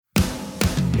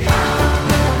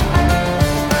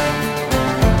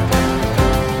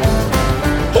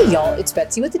it's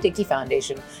Betsy with the Dickey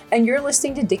Foundation, and you're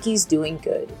listening to Dickey's Doing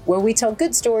Good, where we tell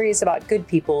good stories about good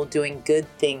people doing good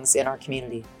things in our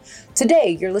community.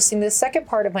 Today, you're listening to the second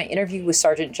part of my interview with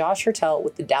Sergeant Josh Hertel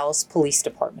with the Dallas Police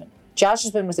Department. Josh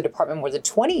has been with the department more than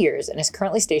 20 years and is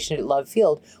currently stationed at Love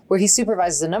Field, where he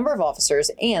supervises a number of officers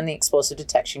and the explosive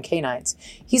detection canines.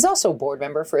 He's also a board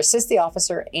member for Assist the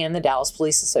Officer and the Dallas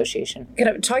Police Association.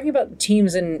 Talking about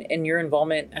teams and your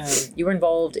involvement, you were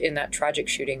involved in that tragic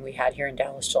shooting we had here in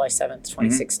Dallas, July 7th,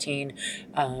 2016,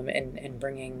 and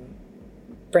bringing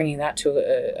that to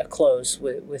a close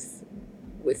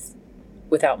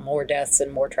without more deaths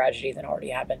and more tragedy than already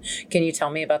happened. Can you tell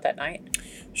me about that night?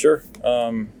 Sure.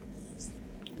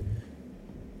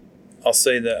 I'll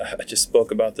say that I just spoke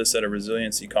about this at a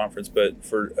resiliency conference, but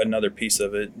for another piece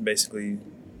of it, basically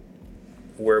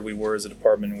where we were as a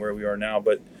department and where we are now,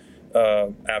 but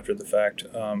after the fact.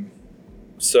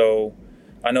 So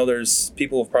I know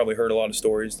people have probably heard a lot of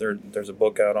stories. There's a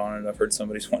book out on it. I've heard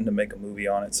somebody's wanting to make a movie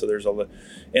on it. So there's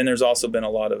also been a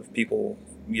lot of people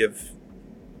give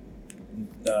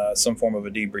some form of a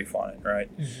debrief on it,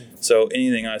 right? Mm-hmm. So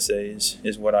anything I say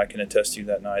is what I can attest to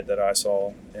that night that I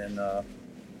saw,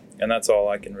 and that's all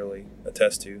I can really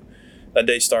attest to. That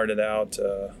day started out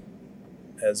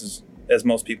as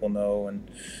most people know, and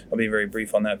I'll be very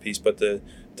brief on that piece, but the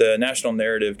national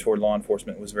narrative toward law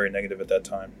enforcement was very negative at that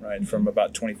time, right? Mm-hmm. From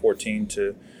about 2014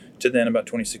 to then about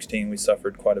 2016, we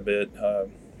suffered quite a bit,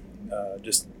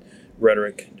 just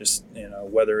rhetoric,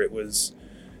 whether it was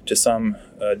to some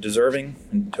deserving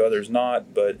and to others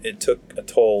not, but it took a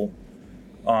toll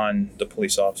on the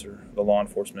police officer, the law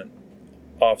enforcement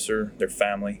officer, their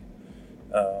family,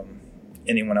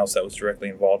 anyone else that was directly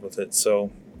involved with it.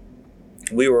 So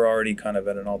we were already kind of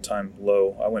at an all-time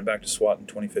low. I went back to SWAT in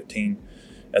 2015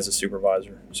 as a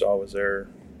supervisor. So I was there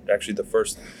actually the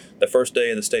first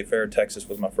day of the State Fair in Texas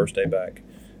was my first day back.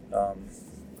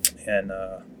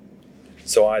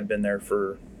 So I'd been there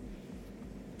for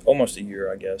almost a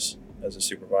year, I guess, as a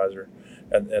supervisor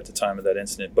at the time of that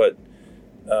incident. But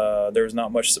there was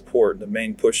not much support. The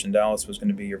main push in Dallas was going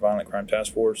to be your violent crime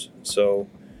task force. So,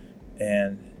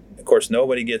 and of course,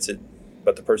 nobody gets it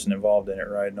but the person involved in it,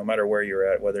 right? No matter where you're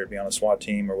at, whether it be on a SWAT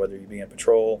team or whether you be in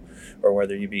patrol or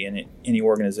whether you be in any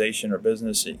organization or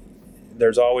business,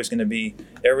 there's always going to be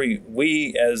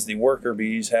we as the worker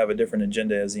bees have a different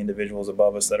agenda as the individuals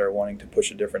above us that are wanting to push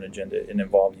a different agenda and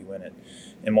involve you in it.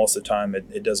 And most of the time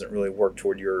it doesn't really work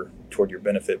toward your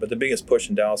benefit. But the biggest push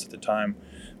in Dallas at the time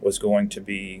was going to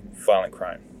be violent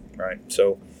crime, right?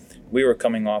 So we were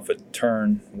coming off a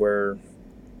turn where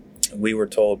we were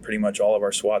told pretty much all of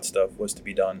our SWAT stuff was to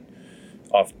be done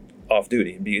off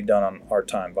duty, be done on our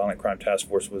time. Violent crime task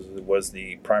force was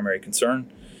the primary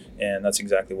concern. And that's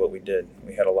exactly what we did.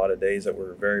 We had a lot of days that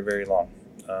were very, very long.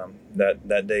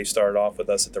 That day started off with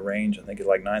us at the range, I think at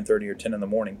like 9:30 or 10 in the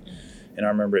morning. And I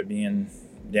remember it being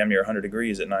damn near 100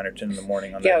 degrees at 9 or 10 in the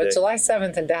morning on that day. Yeah, July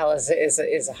 7th in Dallas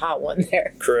is a hot one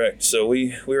there. Correct. So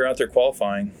we were out there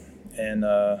qualifying. And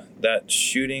that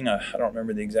shooting, I don't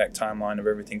remember the exact timeline of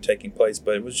everything taking place,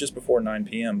 but it was just before 9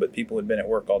 p.m., but people had been at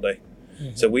work all day.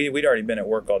 Mm-hmm. So we'd already been at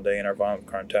work all day, and our violent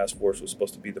crime task force was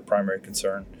supposed to be the primary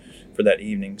concern for that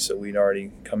evening. So we'd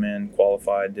already come in,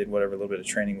 qualified, did whatever little bit of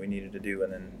training we needed to do,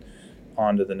 and then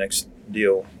on to the next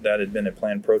deal. That had been a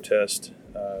planned protest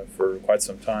for quite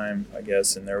some time, I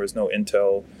guess, and there was no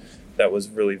intel that was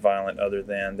really violent other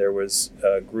than there was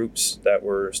groups that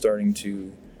were starting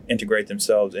to integrate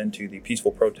themselves into the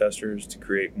peaceful protesters to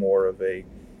create more of a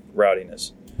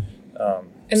rowdiness.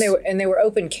 And they were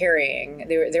open carrying.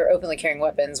 They were openly carrying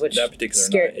weapons, which that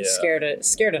particular night,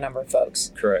 scared a number of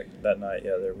folks. Correct. That night,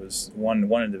 yeah, there was one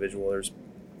individual. There's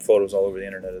photos all over the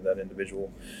internet of that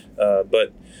individual.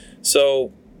 But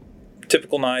so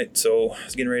typical night. So I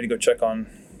was getting ready to go check on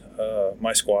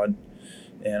my squad,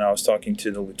 and I was talking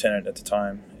to the lieutenant at the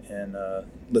time and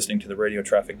listening to the radio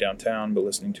traffic downtown, but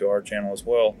listening to our channel as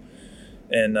well.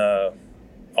 And all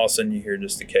of a sudden you hear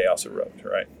just the chaos erupt,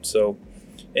 right? So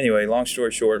anyway, long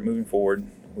story short, moving forward,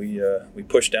 we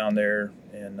push down there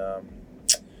and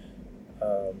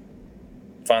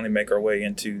finally make our way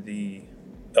into the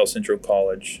El Centro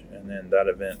College, and then that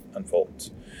event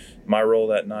unfolds. My role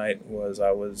that night was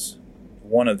I was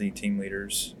one of the team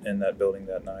leaders in that building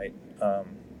that night,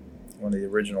 one of the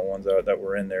original ones that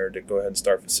were in there to go ahead and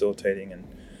start facilitating and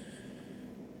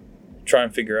try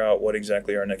and figure out what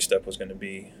exactly our next step was going to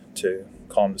be to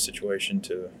calm the situation,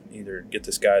 to either get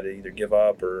this guy to either give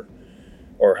up or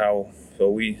how. So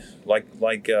we like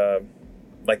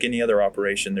any other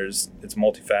operation, it's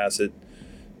multifaceted,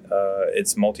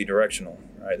 it's multi-directional,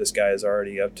 right? This guy is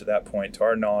already up to that point, to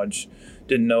our knowledge.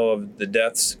 Didn't know of the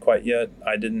deaths quite yet.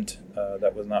 I didn't.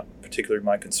 That was not particularly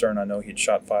my concern. I know he'd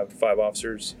shot five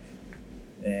officers,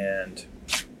 and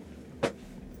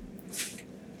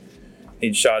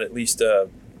he'd shot at least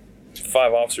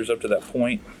 5 officers up to that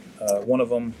point. One of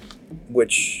them,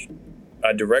 which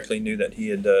I directly knew that he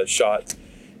had shot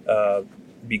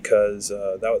because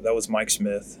that was Mike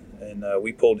Smith, and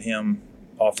we pulled him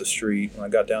off the street. When I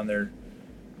got down there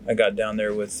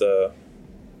with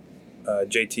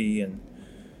JT and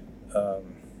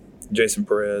Jason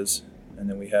Perez, and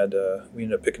then we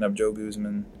ended up picking up Joe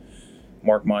Guzman,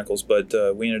 Mark Michaels, but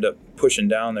we ended up pushing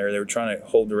down there. They were trying to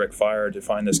hold direct fire to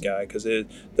find this guy because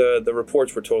the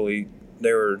reports were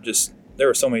there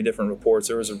were so many different reports.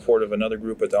 There was a report of another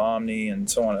group at the Omni and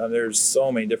so on. There's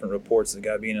so many different reports. The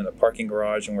guy being in the parking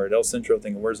garage, and we're at El Centro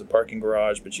thinking, where's the parking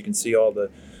garage? But you can see all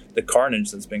the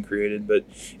carnage that's been created. But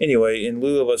anyway, in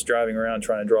lieu of us driving around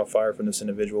trying to draw fire from this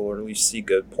individual, or at least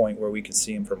seek a point where we could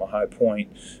see him from a high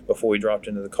point before we dropped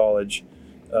into the college,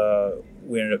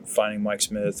 we ended up finding Mike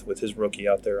Smith with his rookie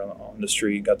out there on the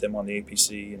street, got them on the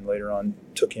APC, and later on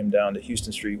took him down to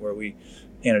Houston Street, where we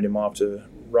handed him off to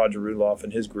Roger Rudloff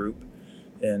and his group.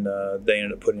 And they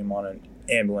ended up putting him on an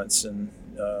ambulance, and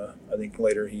I think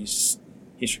later he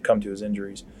succumbed to his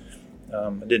injuries. I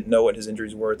didn't know what his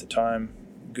injuries were at the time.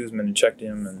 Guzman had checked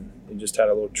him, and he just had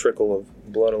a little trickle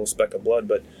of blood, a little speck of blood,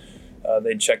 but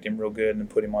they'd checked him real good and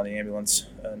put him on the ambulance,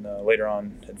 and later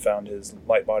on had found his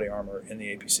light body armor in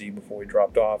the APC before we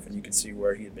dropped off, and you could see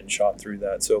where he had been shot through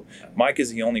that. So Mike is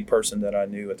the only person that I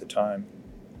knew at the time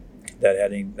that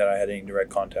I had any direct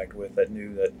contact with that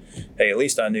knew that, hey, at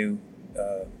least I knew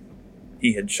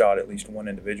he had shot at least one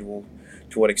individual.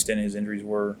 To what extent his injuries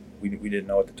were, we didn't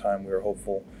know at the time. We were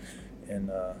hopeful, and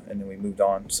then we moved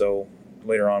on. So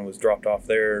later on was dropped off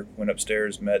there, went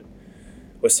upstairs, met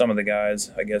with some of the guys,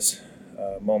 I guess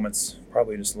moments,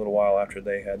 probably just a little while after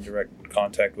they had direct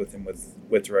contact with him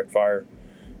with direct fire,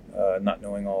 not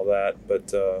knowing all that.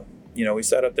 But, we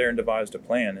sat up there and devised a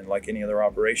plan, and like any other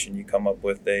operation, you come up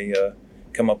with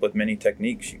many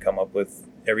techniques. You come up with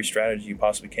every strategy you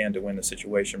possibly can to win the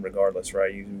situation regardless,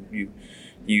 right?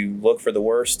 You look for the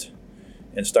worst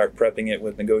and start prepping it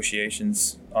with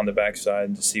negotiations on the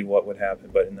backside to see what would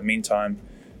happen. But in the meantime,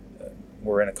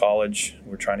 we're in a college.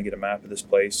 We're trying to get a map of this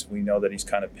place. We know that he's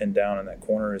kind of pinned down in that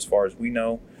corner as far as we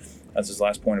know. That's his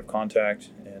last point of contact,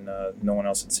 and no one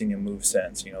else had seen him move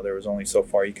since. There was only so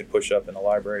far you could push up in the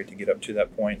library to get up to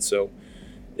that point. So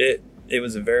it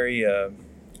was a very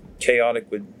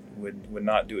chaotic, would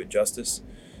not do it justice.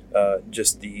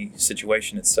 Just the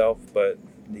situation itself, but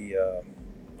the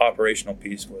operational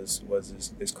piece was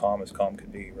as calm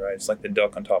could be, right? It's like the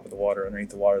duck on top of the water.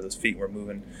 Underneath the water, those feet were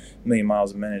moving a million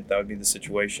miles a minute. That would be the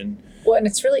situation. Well, and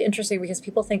it's really interesting because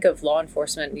people think of law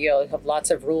enforcement, have lots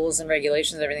of rules and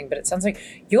regulations and everything, but it sounds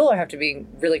like you all have to be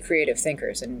really creative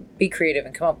thinkers and be creative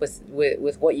and come up with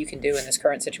what you can do in this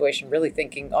current situation, really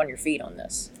thinking on your feet on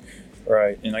this.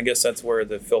 Right, and I guess that's where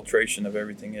the filtration of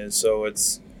everything is. So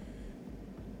it's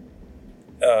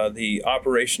the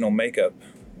operational makeup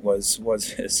was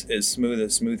as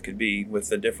smooth could be, with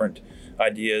the different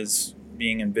ideas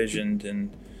being envisioned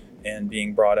and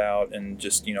being brought out, and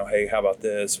just, hey, how about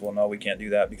this? Well, no, we can't do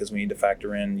that because we need to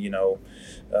factor in,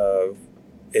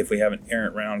 if we have an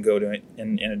errant round, go to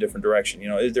in a different direction.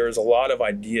 There was a lot of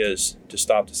ideas to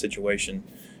stop the situation.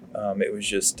 It was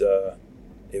just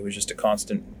a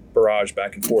constant barrage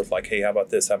back and forth, like, hey, how about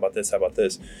this? How about this? How about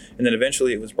this? And then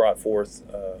eventually it was brought forth.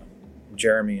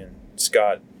 Jeremy and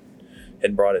Scott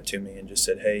had brought it to me and just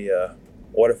said, hey,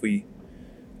 what if we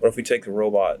take the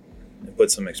robot and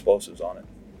put some explosives on it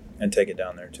and take it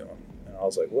down there to him? And I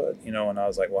was like, what? And I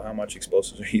was like, well, how much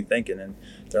explosives are you thinking? And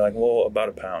they're like, well, about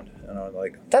a pound. And I was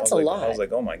like, that's a lot. I was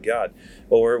like, oh my God.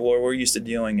 Well, we're used to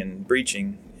dealing in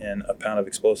breaching, and a pound of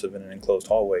explosive in an enclosed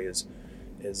hallway is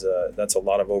that's a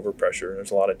lot of overpressure.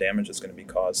 There's a lot of damage that's going to be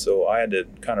caused. So I had to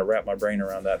kind of wrap my brain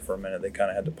around that for a minute. They kind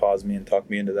of had to pause me and talk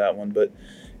me into that one. But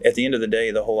at the end of the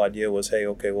day, the whole idea was, hey,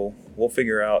 okay, we'll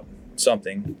figure out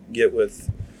something.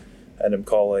 I had him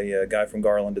call a guy from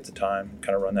Garland at the time,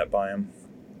 kind of run that by him.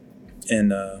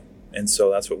 And so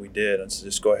that's what we did. And so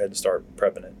just go ahead and start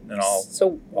prepping it. And I'll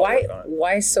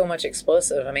why so much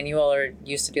explosive? I mean, you all are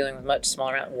used to dealing with much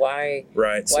smaller amount. Why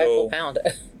a full pound?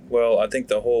 Well, I think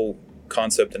the whole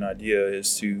concept and idea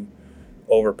is to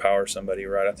overpower somebody,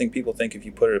 right? I think people think if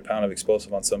you put a pound of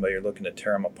explosive on somebody, you're looking to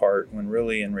tear them apart, when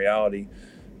really, in reality,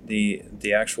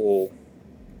 the actual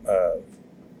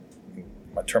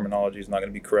my terminology is not going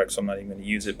to be correct, so I'm not even going to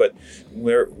use it, but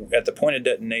we're at the point of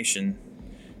detonation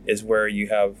is where you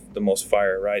have the most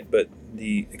fire, right? But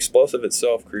the explosive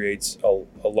itself creates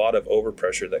a lot of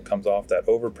overpressure that comes off. That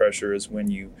overpressure is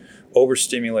when you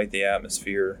overstimulate the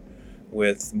atmosphere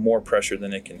with more pressure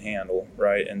than it can handle,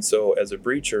 right? And so as a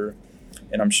breacher,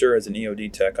 and I'm sure as an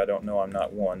EOD tech, I don't know, I'm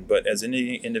not one, but as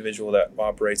any individual that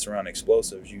operates around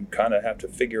explosives, you kind of have to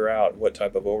figure out what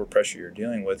type of overpressure you're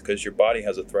dealing with, because your body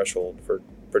has a threshold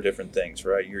for different things,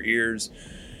 right? Your ears,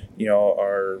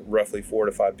 are roughly 4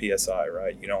 to 5 psi,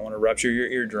 right? You don't want to rupture your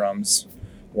eardrums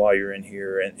while you're in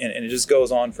here, and it just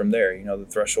goes on from there. The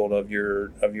threshold of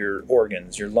your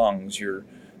organs, your lungs, your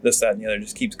this, that, and the other,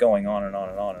 just keeps going on and on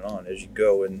and on and on as you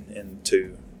go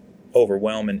into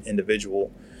overwhelm an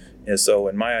individual. And so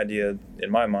in my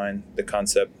mind, the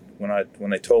concept, when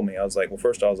they told me, I was like, well,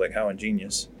 first I was like, how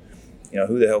ingenious,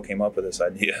 who the hell came up with this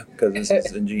idea? Because this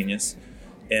is ingenious.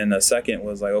 And the second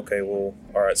was like, okay, well,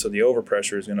 all right, so the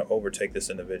overpressure is going to overtake this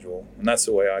individual. And that's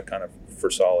the way I kind of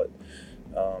foresaw it.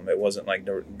 It wasn't like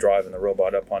driving the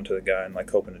robot up onto the guy and like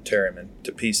hoping to tear him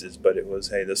into pieces, but it was,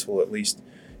 hey, this will at least,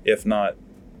 if not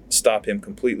stop him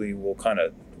completely, we'll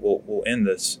end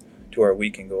this to where we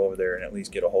can go over there and at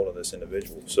least get a hold of this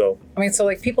individual. So so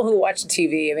like people who watch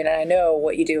TV, I know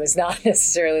what you do is not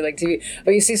necessarily like TV,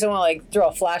 but you see someone like throw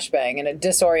a flashbang and it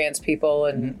disorients people,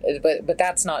 and but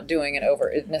that's not doing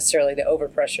necessarily the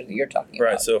overpressure that you're talking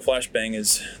about. Right. So flashbang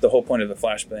is, the whole point of the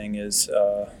flashbang is,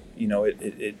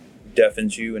 it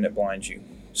deafens you and it blinds you.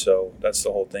 So that's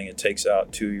the whole thing. It takes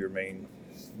out two of your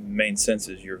main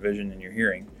senses, your vision and your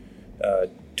hearing.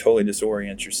 Totally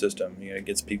disorients your system. It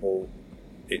gets people.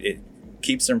 It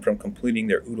keeps them from completing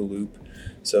their OODA loop.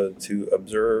 So to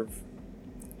observe,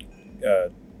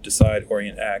 decide,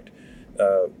 orient, act,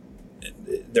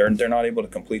 they're not able to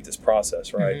complete this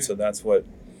process, right? Mm-hmm. So that's what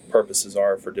purposes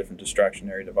are for different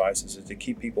distractionary devices, is to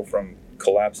keep people from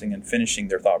collapsing and finishing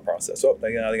their thought process. Oh, I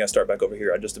think I start back over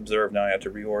here. I just observed. Now I have to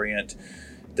reorient,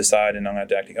 decide, and I'm going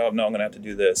to have to act. Oh, no, I'm going to have to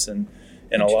do this. And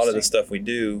a lot of the stuff we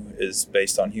do is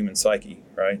based on human psyche,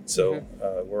 right? So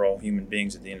we're all human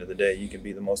beings at the end of the day. You can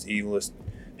be the most evilest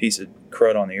piece of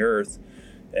crud on the earth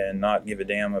and not give a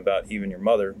damn about even your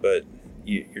mother, but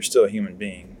you're still a human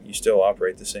being. You still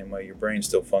operate the same way. Your brain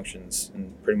still functions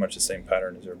in pretty much the same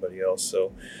pattern as everybody else.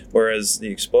 So whereas the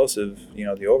explosive, the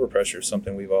overpressure is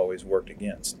something we've always worked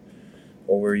against.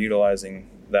 Well, we're utilizing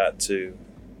that to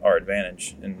our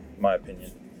advantage, in my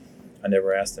opinion. I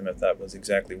never asked them if that was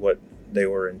exactly what they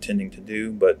were intending to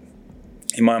do, but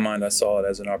in my mind I saw it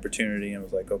as an opportunity and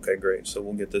was like, okay, great, so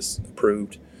we'll get this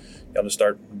approved. Y'all just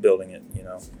start building it.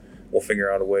 We'll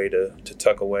figure out a way to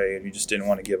tuck away, and we just didn't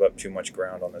want to give up too much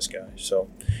ground on this guy. So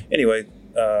anyway,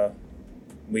 I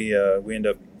ended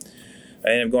up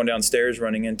going downstairs,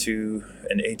 running into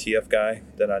an ATF guy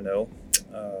that I know,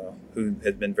 who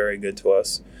had been very good to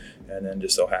us, and then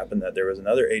just so happened that there was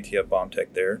another ATF bomb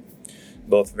tech there,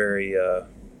 both very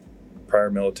prior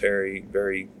military,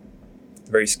 very,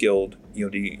 very skilled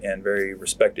EOD, and very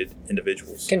respected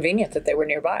individuals. Convenient that they were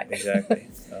nearby. Exactly.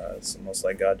 It's almost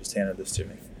like God just handed this to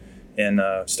me. And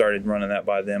started running that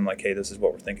by them, like, hey, this is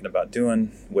what we're thinking about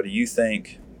doing. What do you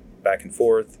think? Back and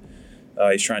forth.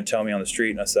 He's trying to tell me on the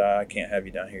street, and I said, I can't have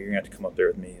you down here. You're going to have to come up there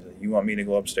with me. He's like, you want me to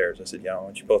go upstairs? I said, yeah, I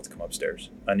want you both to come upstairs.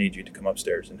 I need you to come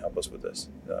upstairs and help us with this.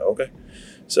 Okay.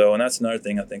 So, and that's another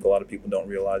thing I think a lot of people don't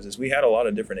realize is we had a lot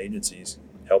of different agencies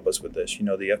help us with this. The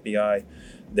FBI,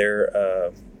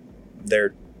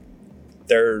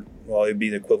 it'd be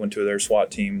the equivalent to their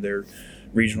SWAT team. Their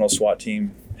regional SWAT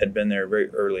team had been there very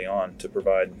early on to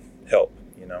provide help.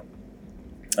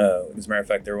 As a matter of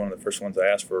fact, they were one of the first ones I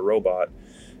asked for a robot,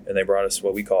 and they brought us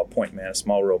what we call a point man, a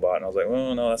small robot. And I was like,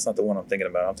 well, no, that's not the one I'm thinking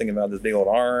about. I'm thinking about this big old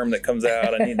arm that comes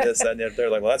out. I need this, that, and that. They're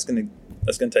like, well, that's gonna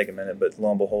take a minute. But lo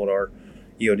and behold, our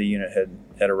EOD unit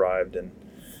had arrived and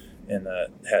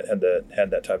had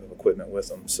that type of equipment with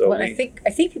them. So I think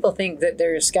people think that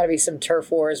there's got to be some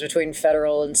turf wars between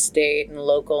federal and state and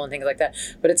local and things like that.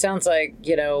 But it sounds like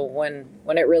when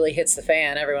it really hits the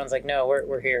fan, everyone's like, no,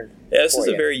 we're here. Yeah, this is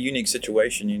a very unique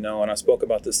situation, and I spoke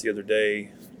about this the other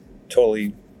day,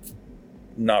 totally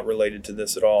not related to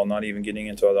this at all. Not even getting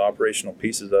into the operational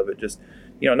pieces of it. Just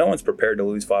no one's prepared to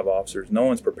lose 5 officers. No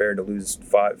one's prepared to lose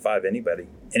five anybody,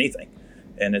 anything.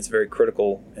 And it's very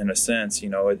critical in a sense.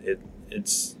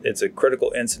 It's a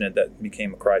critical incident that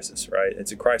became a crisis, right?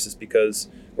 It's a crisis because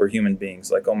we're human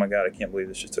beings. Like, oh my God, I can't believe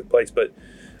this just took place. But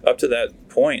up to that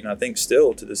point, and I think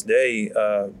still to this day,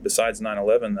 besides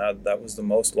 9/11, that was the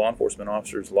most law enforcement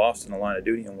officers lost in the line of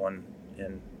duty in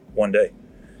one day,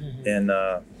 mm-hmm. and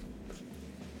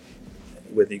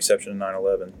with the exception of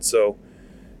 9/11. So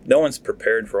no one's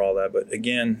prepared for all that. But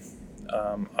again,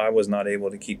 I was not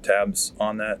able to keep tabs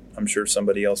on that. I'm sure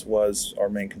somebody else was. Our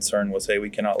main concern was, hey, we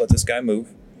cannot let this guy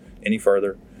move. any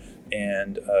further,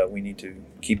 and we need to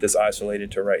keep this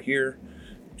isolated to right here,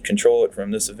 control it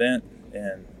from this event,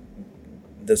 and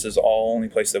this is all only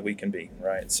place that we can be,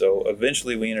 right? So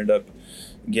eventually we ended up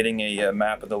getting a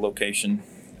map of the location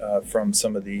from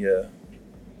some of the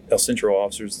El Centro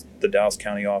officers, the Dallas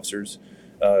County officers.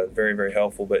 Very, very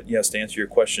helpful. But yes, to answer your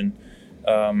question,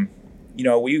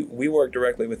 we worked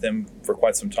directly with them for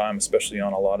quite some time, especially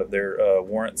on a lot of their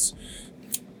warrants.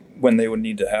 When they would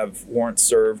need to have warrants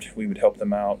served, we would help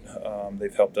them out.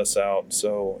 They've helped us out.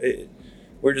 So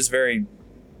we're just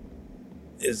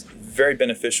is very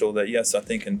beneficial that, yes, I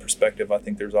think in perspective, I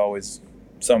think there's always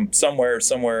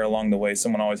somewhere along the way,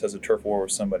 someone always has a turf war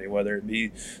with somebody, whether it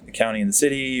be the county and the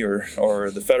city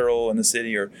or the federal and the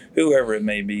city or whoever it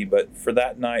may be. But for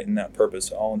that night and that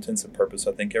purpose, all intents and purpose,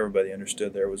 I think everybody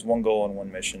understood there was one goal and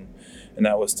one mission, and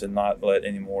that was to not let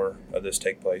any more of this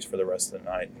take place for the rest of the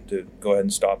night, to go ahead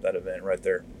and stop that event right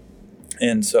there.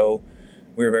 And so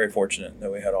we were very fortunate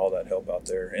that we had all that help out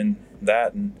there, and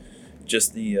that and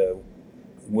just the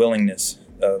willingness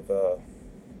of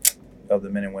the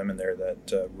men and women there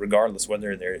that regardless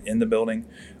whether they're in the building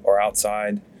or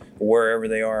outside, wherever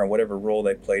they are, and whatever role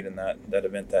they played in that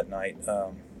event that night,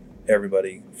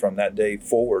 everybody from that day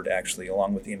forward, actually,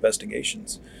 along with the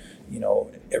investigations,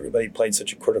 everybody played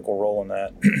such a critical role in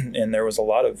that. And there was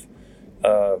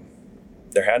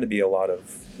there had to be a lot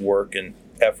of work and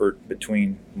effort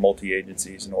between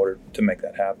multi-agencies in order to make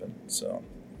that happen. So,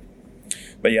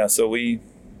 but yeah, so we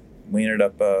ended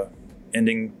up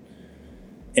ending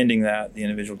that. The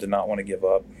individual did not want to give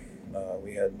up.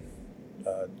 We had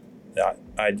the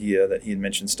idea that he had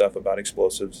mentioned stuff about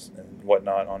explosives and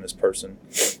whatnot on his person.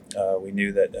 We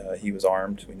knew that he was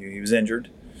armed. We knew he was injured.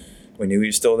 We knew he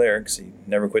was still there because he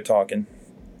never quit talking.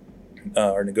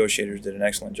 Our negotiators did an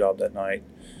excellent job that night.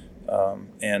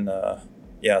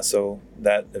 So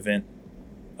that event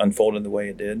unfolded the way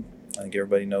it did. I think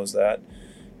everybody knows that.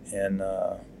 And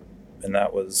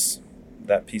that was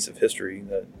that piece of history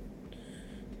that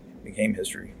became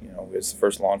history. It was the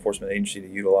first law enforcement agency to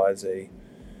utilize an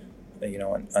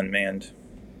unmanned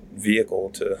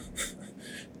vehicle to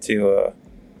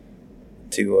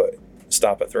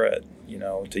stop a threat.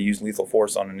 To use lethal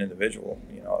force on an individual.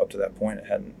 Up to that point, it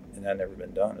had never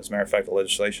been done. As a matter of fact, the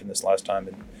legislation this last time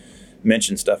had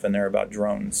mentioned stuff in there about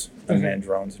drones, unmanned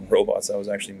drones and robots. That was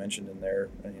actually mentioned in there.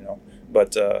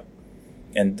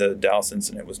 And the Dallas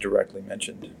incident was directly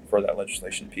mentioned for that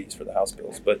legislation piece for the House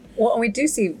bills. But we do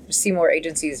see more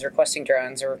agencies requesting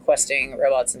drones or requesting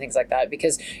robots and things like that,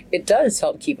 because it does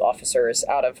help keep officers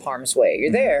out of harm's way.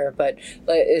 You're there, but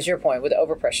is your point with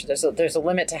overpressure? There's a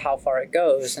limit to how far it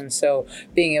goes, and so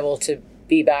being able to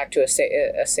be back to a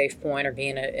safe point or be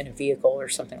in a vehicle or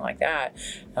something like that,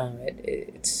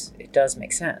 it does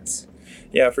make sense.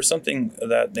 Yeah, for something of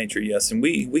that nature, yes. And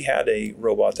we had a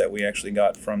robot that we actually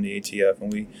got from the ATF,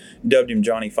 and we dubbed him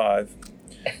Johnny 5.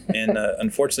 And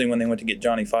unfortunately, when they went to get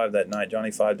Johnny 5 that night,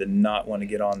 Johnny 5 did not want to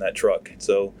get on that truck.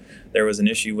 So there was an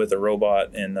issue with the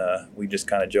robot, and we just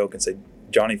kind of joke and say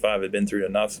Johnny 5 had been through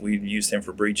enough. We used him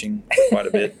for breaching for quite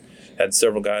a bit. Had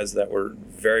several guys that were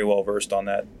very well versed on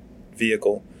that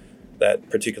vehicle, that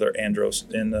particular Andros,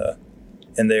 and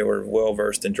they were well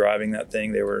versed in driving that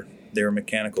thing. They were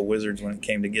mechanical wizards when it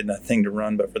came to getting that thing to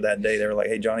run. But for that day, they were like,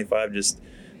 "Hey, Johnny 5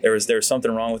 there was something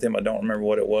wrong with him. I don't remember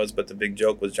what it was, but the big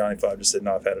joke was Johnny 5 just said,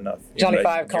 no, I've had enough." Johnny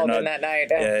 5 called in that night.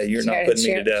 Yeah, you're not putting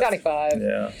me to death. Johnny 5.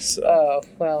 Yeah. So. Oh,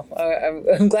 well,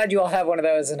 I'm glad you all have one of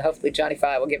those, and hopefully Johnny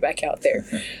 5 will get back out there.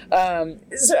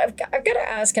 So I've got to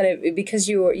ask, kind of, because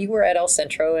you were at El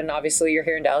Centro, and obviously you're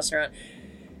here in Dallas and around.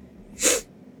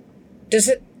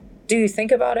 Do you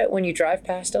think about it when you drive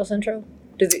past El Centro?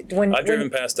 I've driven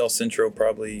past El Centro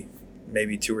probably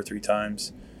maybe 2 or 3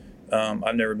 times.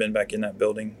 I've never been back in that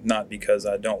building, not because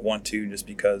I don't want to, just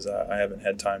because I haven't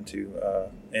had time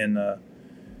to.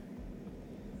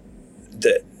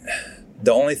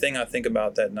 The only thing I think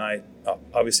about that night,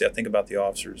 obviously I think about the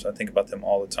officers. I think about them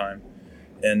all the time,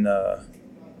 and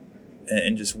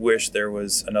just wish there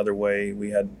was another way. We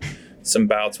had some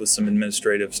bouts with some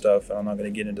administrative stuff, and I'm not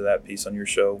going to get into that piece on your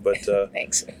show, but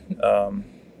thanks.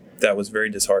 That was very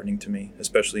disheartening to me,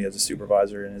 especially as a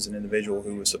supervisor and as an individual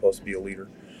who was supposed to be a leader.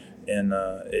 And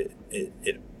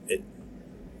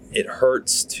it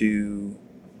hurts to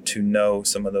know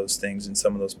some of those things and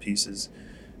some of those pieces.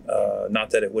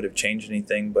 Not that it would have changed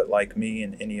anything, but like me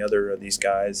and any other of these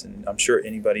guys, and I'm sure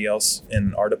anybody else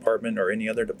in our department or any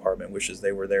other department wishes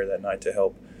they were there that night to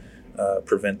help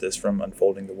prevent this from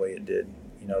unfolding the way it did.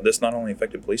 This not only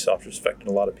affected police officers, affected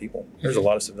a lot of people. There's a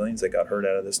lot of civilians that got hurt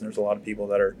out of this, and there's a lot of people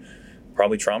that are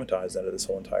probably traumatized out of this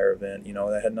whole entire event.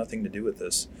 That had nothing to do with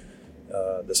this.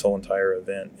 this whole entire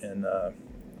event. And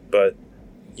but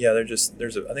yeah, I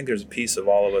think there's a piece of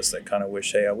all of us that kind of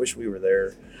wish, hey, I wish we were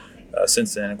there.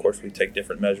 Since then, of course, we take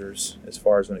different measures as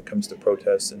far as when it comes to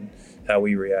protests and how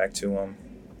we react to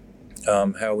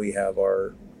them, how we have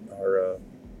our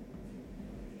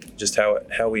just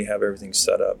how we have everything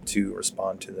set up to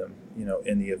respond to them.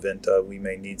 In the event of we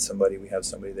may need somebody, we have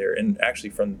somebody there. And actually,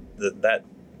 from that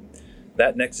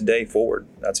next day forward,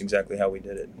 that's exactly how we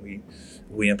did it.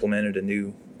 We implemented a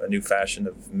new fashion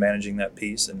of managing that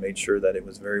piece and made sure that it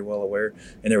was very well aware,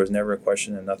 and there was never a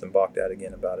question and nothing balked at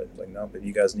again about it. Like, no, if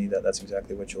you guys need that, that's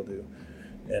exactly what you'll do.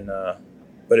 And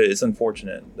but it's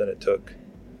unfortunate that it took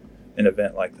an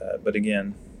event like that. But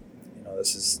again,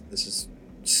 this is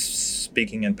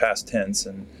speaking in past tense,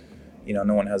 and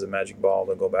no one has a magic ball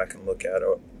to go back and look at.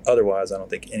 Or otherwise, I don't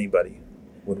think anybody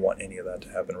would want any of that to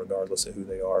happen, regardless of who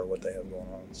they are or what they have going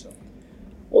on. So.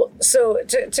 Well, so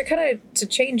to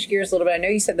change gears a little bit, I know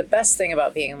you said the best thing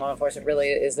about being in law enforcement really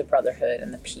is the brotherhood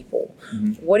and the people.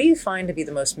 Mm-hmm. What do you find to be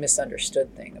the most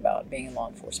misunderstood thing about being in law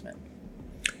enforcement?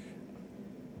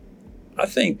 I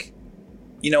think,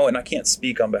 and I can't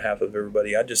speak on behalf of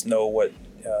everybody. I just know what,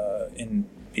 and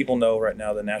people know right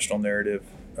now the national narrative.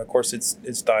 Of course,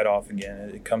 it's died off again.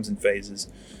 It comes in phases.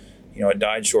 It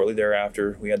died shortly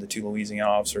thereafter. We had the 2 Louisiana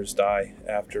officers die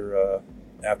after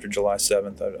July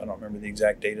 7th. I don't remember the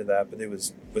exact date of that, but it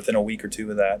was within a week or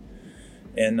two of that.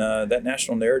 And that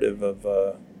national narrative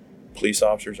of police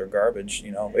officers are garbage,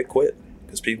 it quit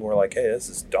because people were like, hey, this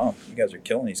is dumb. You guys are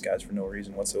killing these guys for no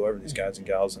reason whatsoever, these guys and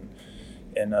gals.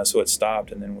 And so it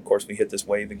stopped. And then, of course, we hit this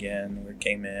wave again. We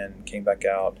came in, came back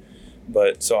out.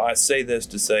 But so I say this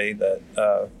to say that,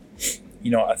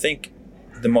 I think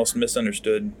the most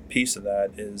misunderstood piece of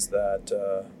that is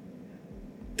that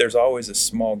there's always a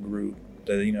small group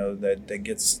that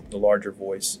gets the larger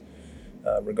voice,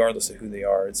 regardless of who they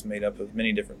are. It's made up of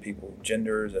many different people,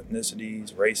 genders,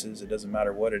 ethnicities, races. It doesn't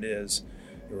matter what it is,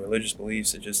 your religious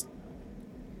beliefs.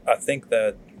 I think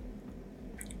that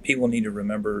people need to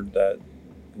remember that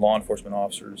law enforcement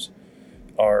officers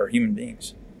are human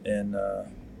beings. And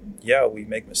we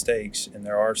make mistakes. And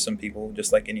there are some people,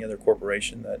 just like any other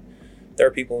corporation, that there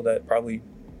are people that probably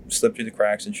slip through the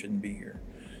cracks and shouldn't be here.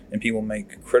 And people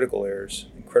make critical errors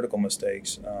and critical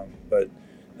mistakes, but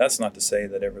that's not to say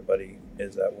that everybody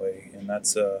is that way. And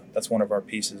that's one of our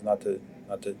pieces. Not to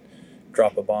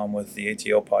drop a bomb with the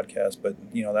ATO podcast, but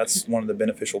that's one of the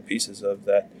beneficial pieces of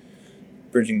that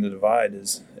bridging the divide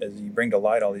is as you bring to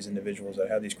light all these individuals that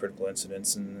have these critical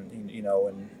incidents, and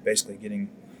and basically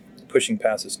pushing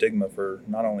past the stigma for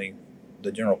not only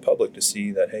the general public to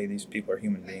see that, hey, these people are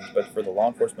human beings, but for the law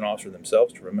enforcement officer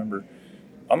themselves to remember,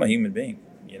 I'm a human being.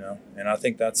 And I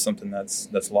think that's something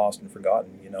that's lost and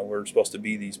forgotten. We're supposed to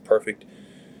be these perfect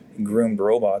groomed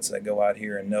robots that go out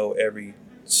here and know every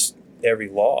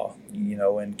law,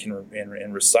 and can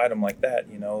and recite them like that,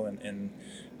 and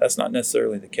that's not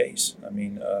necessarily the case. I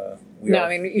mean,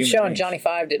 you've shown Johnny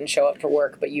Five didn't show up for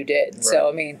work, but you did. Right.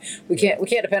 So we can't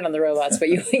depend on the robots, but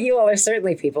you all are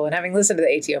certainly people. And having listened to the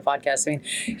ATO podcast,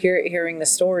 hearing the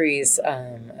stories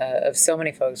of so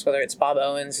many folks, whether it's Bob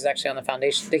Owens, who's actually on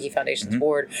the Dickey Foundation's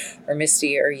board, or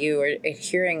Misty, or you, or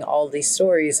hearing all these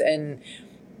stories. And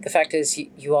the fact is,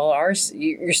 you all are,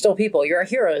 you're still people. You're our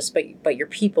heroes, but you're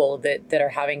people that are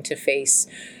having to face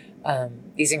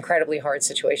these incredibly hard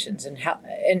situations, and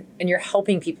you're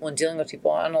helping people and dealing with people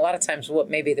on a lot of times what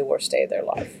may be the worst day of their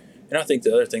life. And I think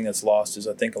the other thing that's lost is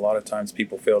I think a lot of times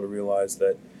people fail to realize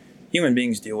that human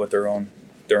beings deal with their own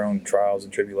trials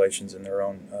and tribulations and their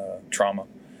own trauma.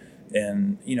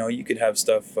 And you could have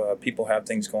stuff, people have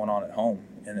things going on at home,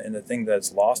 and the thing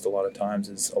that's lost a lot of times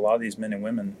is a lot of these men and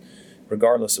women,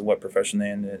 regardless of what profession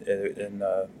they're in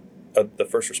the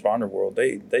first responder world,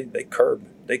 they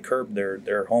curb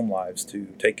their home lives to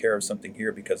take care of something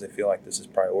here because they feel like this is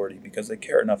priority, because they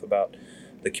care enough about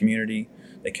the community,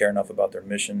 they care enough about their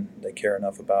mission, they care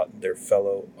enough about their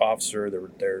fellow officer,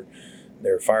 their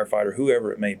firefighter,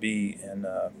 whoever it may be,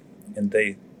 and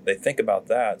they think about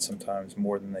that sometimes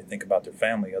more than they think about their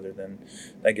family. Other than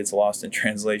that gets lost in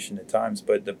translation at times.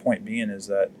 But the point being is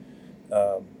that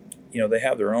they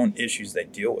have their own issues they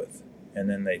deal with, and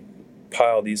then they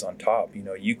pile these on top.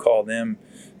 You call them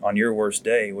on your worst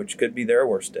day, which could be their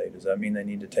worst day. Does that mean they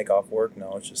need to take off work?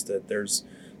 No, it's just that there's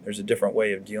a different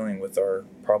way of dealing with our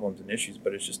problems and issues.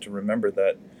 But it's just to remember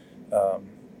that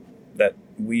that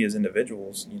we as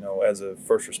individuals, as a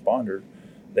first responder,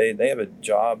 they have a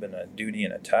job and a duty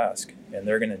and a task, and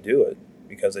they're going to do it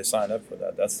because they signed up for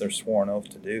that. That's their sworn oath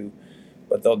to do.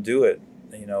 But they'll do it,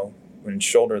 and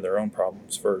shoulder their own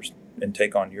problems first and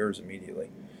take on yours immediately,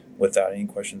 without any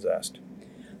questions asked.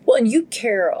 Well, and you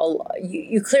care a lot.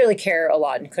 You clearly care a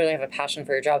lot and clearly have a passion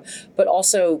for your job, but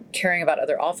also caring about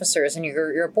other officers. And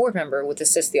you're a board member with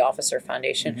Assist the Officer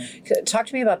Foundation. Mm-hmm. Talk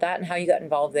to me about that and how you got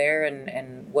involved there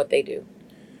and what they do.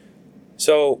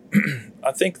 So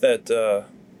I think that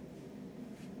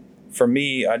for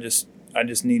me, I just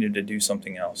needed to do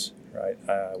something else, right?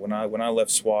 When I left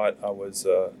SWAT, I was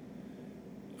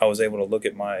able to look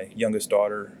at my youngest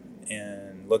daughter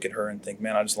and look at her and think,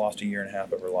 man, I just lost 1.5 years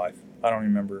of her life. I don't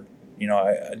remember,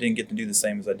 I didn't get to do the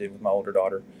same as I did with my older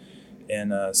daughter.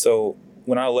 And so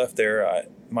when I left there,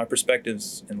 my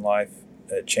perspectives in life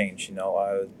changed.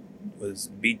 I was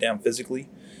beat down physically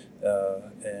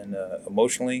and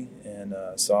emotionally. And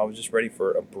so I was just ready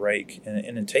for a break. And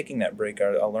in taking that break,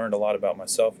 I learned a lot about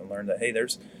myself and learned that, hey,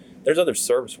 there's other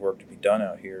service work to be done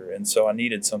out here. And so I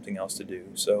needed something else to do.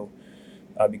 So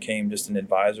I became just an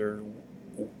advisor,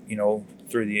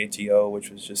 through the ATO, which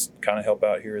was just kind of help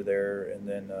out here or there, and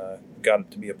then got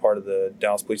to be a part of the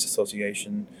Dallas Police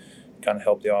Association, kind of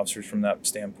help the officers from that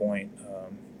standpoint,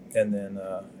 and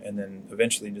then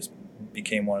eventually just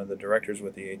became one of the directors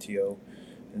with the ATO,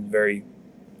 and very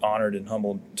honored and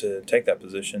humbled to take that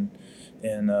position.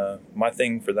 And my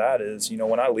thing for that is,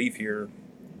 when I leave here,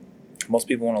 most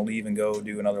people want to leave and go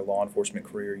do another law enforcement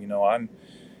career.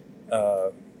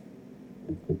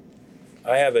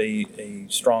 I have a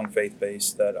strong faith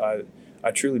base that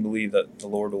I truly believe that the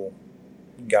Lord will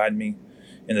guide me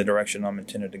in the direction I'm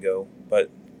intended to go. But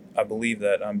I believe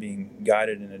that I'm being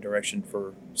guided in a direction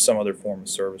for some other form of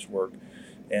service work.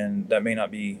 And that may not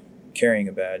be carrying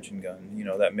a badge and gun.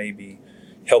 That may be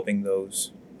helping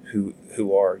those who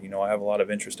are. I have a lot of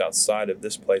interest outside of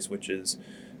this place, which is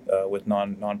with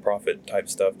nonprofit type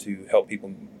stuff to help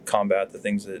people combat the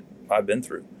things that I've been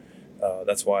through.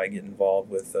 That's why I get involved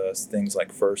with things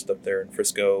like FIRST up there in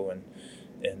Frisco, and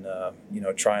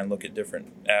try and look at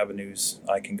different avenues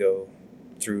I can go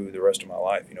through the rest of my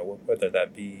life. Whether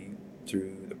that be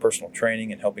through the personal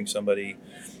training and helping somebody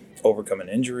overcome an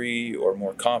injury, or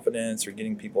more confidence, or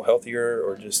getting people healthier,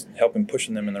 or just helping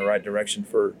pushing them in the right direction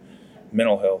for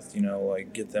mental health.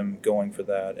 Like get them going for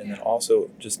that, and then also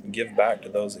just give back to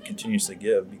those that continuously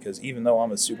give. Because even though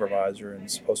I'm a supervisor and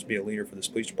supposed to be a leader for this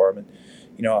police department,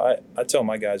 I tell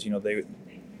my guys,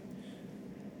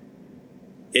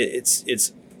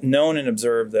 it's known and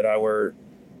observed that I wear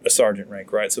a sergeant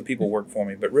rank, right? So people work for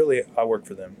me, but really I work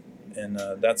for them, and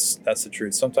that's the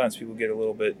truth. Sometimes people get a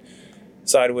little bit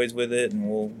sideways with it, and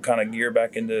we'll kind of gear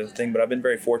back into the thing. But I've been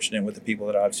very fortunate with the people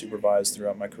that I've supervised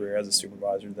throughout my career as a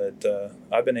supervisor that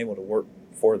I've been able to work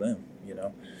for them,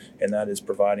 and that is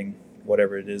providing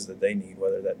whatever it is that they need,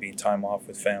 whether that be time off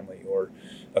with family or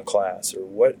a class or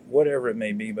whatever it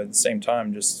may be. But at the same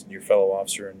time, just your fellow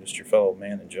officer and just your fellow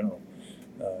man in general,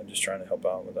 just trying to help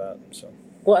out with that. So.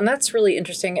 Well, and that's really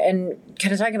interesting. And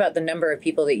kind of talking about the number of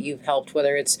people that you've helped,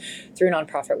 whether it's through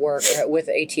nonprofit work or with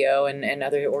ATO and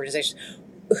other organizations,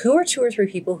 who are 2 or 3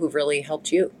 people who've really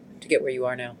helped you to get where you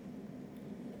are now?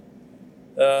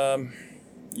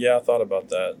 Yeah, I thought about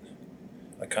that.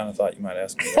 I kind of thought you might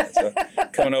ask me that. So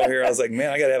coming over here, I was like, man,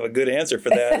 I got to have a good answer for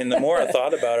that. And the more I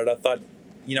thought about it, I thought,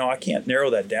 I can't narrow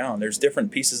that down. There's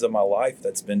different pieces of my life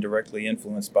that's been directly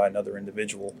influenced by another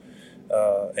individual.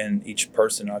 And each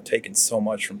person, I've taken so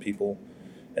much from people,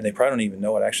 and they probably don't even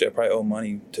know it. Actually, I probably owe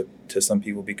money to some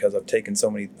people because I've taken so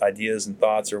many ideas and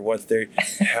thoughts, or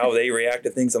how they react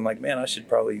to things. I'm like, man, I should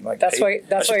probably That's why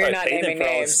you're not naming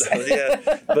names.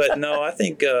 Yeah, but no, I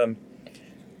think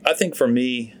for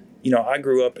me, I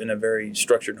grew up in a very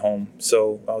structured home,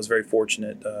 so I was very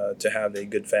fortunate to have a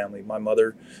good family. My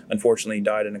mother, unfortunately,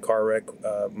 died in a car wreck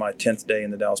my 10th day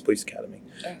in the Dallas Police Academy.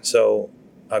 Oh. So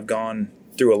I've gone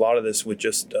through a lot of this with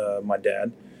just my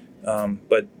dad,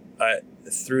 but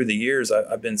through the years,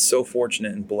 I've been so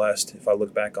fortunate and blessed. If I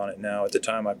look back on it now, at the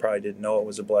time I probably didn't know it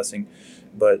was a blessing,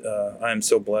 but I am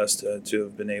so blessed to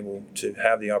have been able to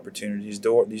have the opportunities.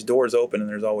 These doors open, and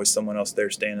there's always someone else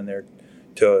there standing there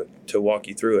to walk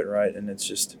you through it, right? And it's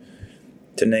just,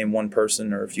 to name one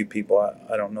person or a few people,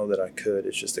 I don't know that I could.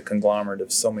 It's just a conglomerate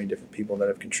of so many different people that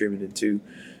have contributed to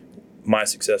my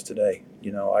success today.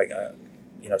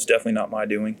 It's definitely not my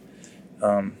doing.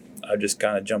 I just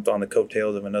kind of jumped on the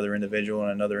coattails of another individual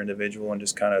and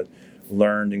just kind of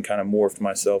learned and kind of morphed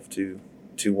myself to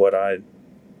what I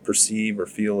perceive or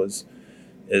feel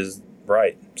is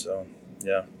right. So,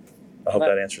 yeah. I hope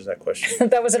that answers that question.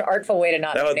 That was an artful way to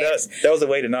not name names. That was a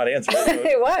way to not answer it.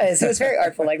 It was very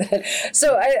artful like that.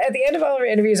 So at the end of all our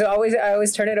interviews, I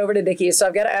always turn it over to Dickie. So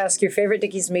I've got to ask your favorite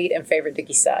Dickie's meat and favorite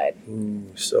Dickie's side.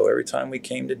 Ooh, so every time we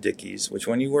came to Dickie's, which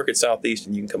when you work at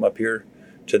Southeastern, you can come up here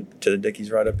to the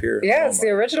Dickies right up here. Yeah, it's the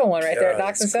original one right there at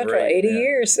Knoxon Central. Great, 80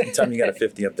 years. Anytime you got a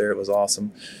 50 up there, it was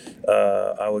awesome.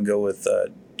 I would go with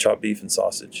chopped beef and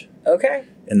sausage. Okay.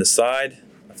 And the side,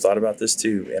 I've thought about this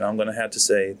too, and I'm going to have to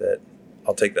say that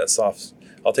I'll take the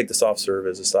soft serve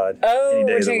as a side. Oh, any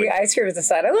day we're of the taking week. ice cream as a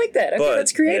side. I like that. Okay,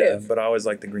 that's creative. Yeah, but I always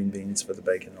like the green beans for the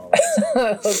bacon and all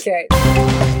that. Okay.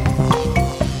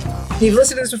 You've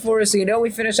listened to this before, so you know we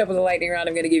finish up with a lightning round.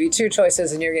 I'm going to give you 2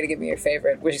 choices, and you're going to give me your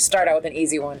favorite. We should start out with an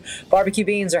easy one. Barbecue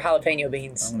beans or jalapeno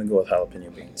beans? I'm going to go with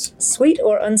jalapeno beans. Sweet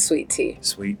or unsweet tea?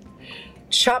 Sweet.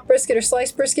 Chopped brisket or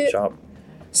sliced brisket? Chop.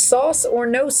 Sauce or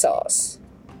no sauce?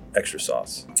 Extra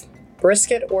sauce.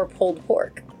 Brisket or pulled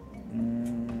pork?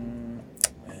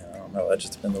 I don't know. That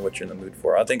just depends on what you're in the mood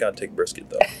for. I think I'd take brisket,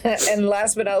 though. And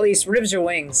last but not least, ribs or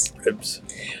wings? Ribs.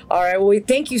 All right. Well, we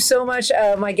thank you so much.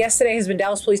 My guest today has been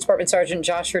Dallas Police Department Sergeant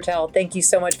Josh Hertel. Thank you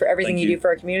so much for everything you do for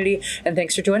our community, and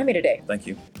thanks for joining me today. Thank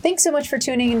you. Thanks so much for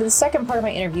tuning into the second part of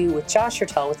my interview with Josh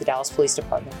Hertel with the Dallas Police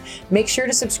Department. Make sure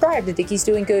to subscribe to Dickie's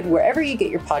Doing Good wherever you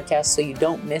get your podcasts so you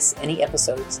don't miss any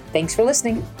episodes. Thanks for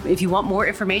listening. If you want more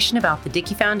information about the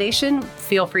Dickey Foundation,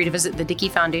 feel free to visit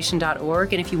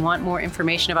thedickeyfoundation.org. And if you want more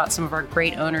information about some of our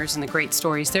great owners and the great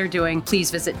stories they're doing, please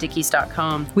visit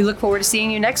dickeys.com. We look forward to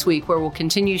seeing you next week, where we'll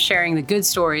continue sharing the good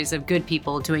stories of good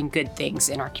people doing good things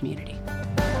in our community.